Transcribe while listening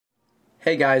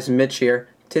Hey guys, Mitch here.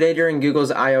 Today during Google's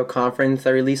I/O conference,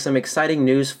 they released some exciting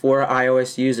news for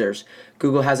iOS users.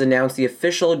 Google has announced the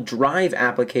official Drive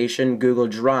application, Google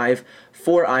Drive,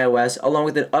 for iOS, along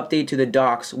with an update to the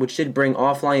docs, which should bring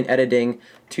offline editing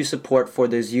to support for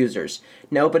those users.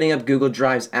 Now, opening up Google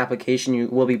Drive's application, you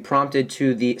will be prompted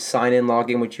to the sign-in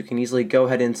login, which you can easily go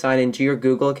ahead and sign into your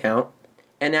Google account.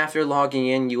 And after logging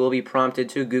in, you will be prompted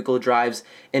to Google Drive's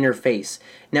interface.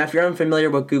 Now, if you're unfamiliar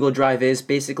with Google Drive is,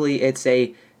 basically it's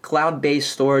a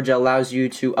cloud-based storage that allows you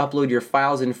to upload your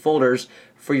files and folders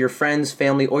for your friends,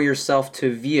 family, or yourself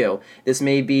to view. This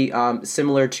may be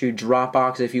similar to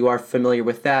Dropbox if you are familiar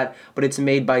with that, but it's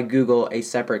made by Google, a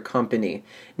separate company.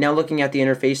 Now, looking at the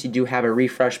interface, you do have a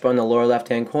refresh button in the lower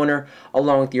left-hand corner,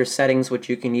 along with your settings, which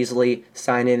you can easily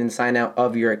sign in and sign out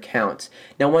of your account.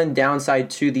 Now, one downside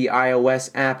to the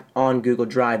iOS app on Google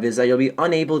Drive is that you'll be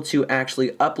unable to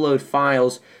actually upload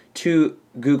files to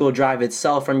Google Drive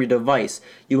itself from your device.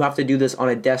 You have to do this on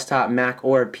a desktop, Mac,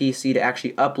 or a PC to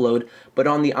actually upload, but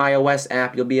on the iOS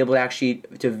app you'll be able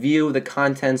to view the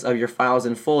contents of your files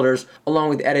and folders along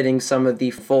with editing some of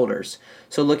the folders.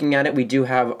 So looking at it, we do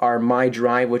have our My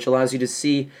Drive, which allows you to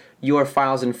see your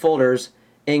files and folders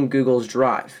in Google's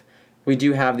Drive. We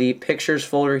do have the Pictures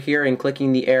folder here, and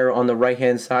clicking the arrow on the right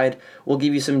hand side will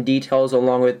give you some details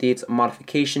along with its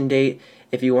modification date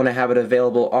if you want to have it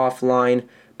available offline,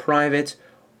 private,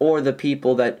 or the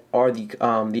people that are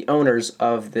the owners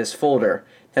of this folder.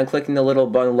 Now, clicking the little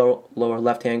button lower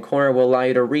left hand corner will allow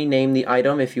you to rename the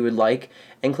item if you would like,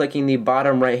 and clicking the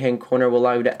bottom right hand corner will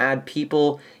allow you to add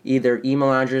people, either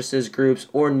email addresses, groups,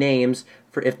 or names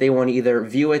for if they want to either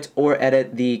view it or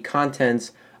edit the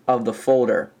contents of the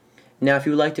folder. Now, if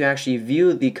you would like to actually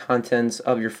view the contents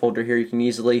of your folder here, you can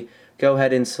easily go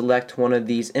ahead and select one of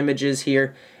these images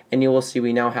here, and you will see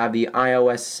we now have the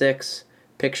iOS 6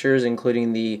 pictures,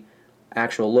 including the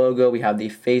actual logo. We have the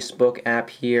Facebook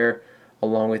app here,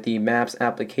 along with the Maps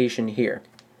application here.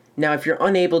 Now, if you're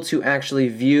unable to actually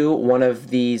view one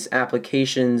of these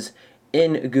applications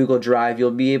in Google Drive, you'll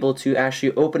be able to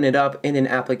actually open it up in an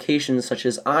application such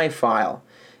as iFile.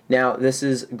 Now, this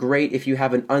is great if you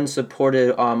have an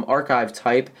unsupported archive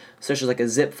type, such as like a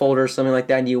zip folder or something like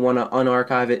that, and you want to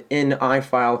unarchive it in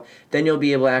iFile, then you'll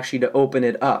be able actually to open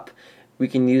it up. We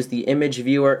can use the image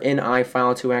viewer in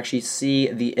iFile to actually see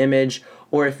the image,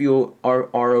 or if you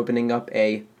are opening up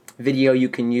a video, you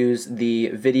can use the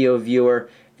video viewer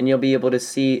and you'll be able to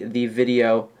see the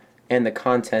video and the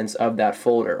contents of that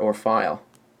folder or file.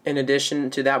 In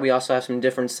addition to that, we also have some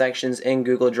different sections in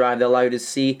Google Drive that allow you to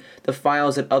see the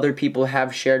files that other people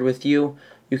have shared with you.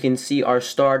 You can see our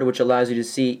starred, which allows you to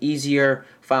see easier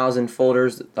files and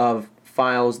folders of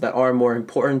files that are more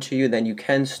important to you than you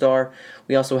can star.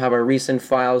 We also have our recent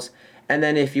files, and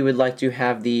then if you would like to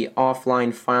have the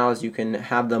offline files, you can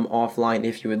have them offline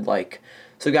if you would like.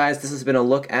 So guys, this has been a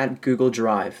look at Google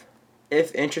Drive.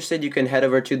 If interested, you can head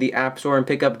over to the App Store and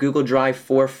pick up Google Drive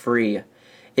for free.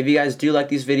 If you guys do like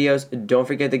these videos, don't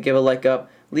forget to give a like up,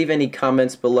 leave any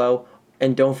comments below,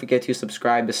 and don't forget to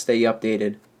subscribe to stay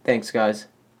updated. Thanks guys.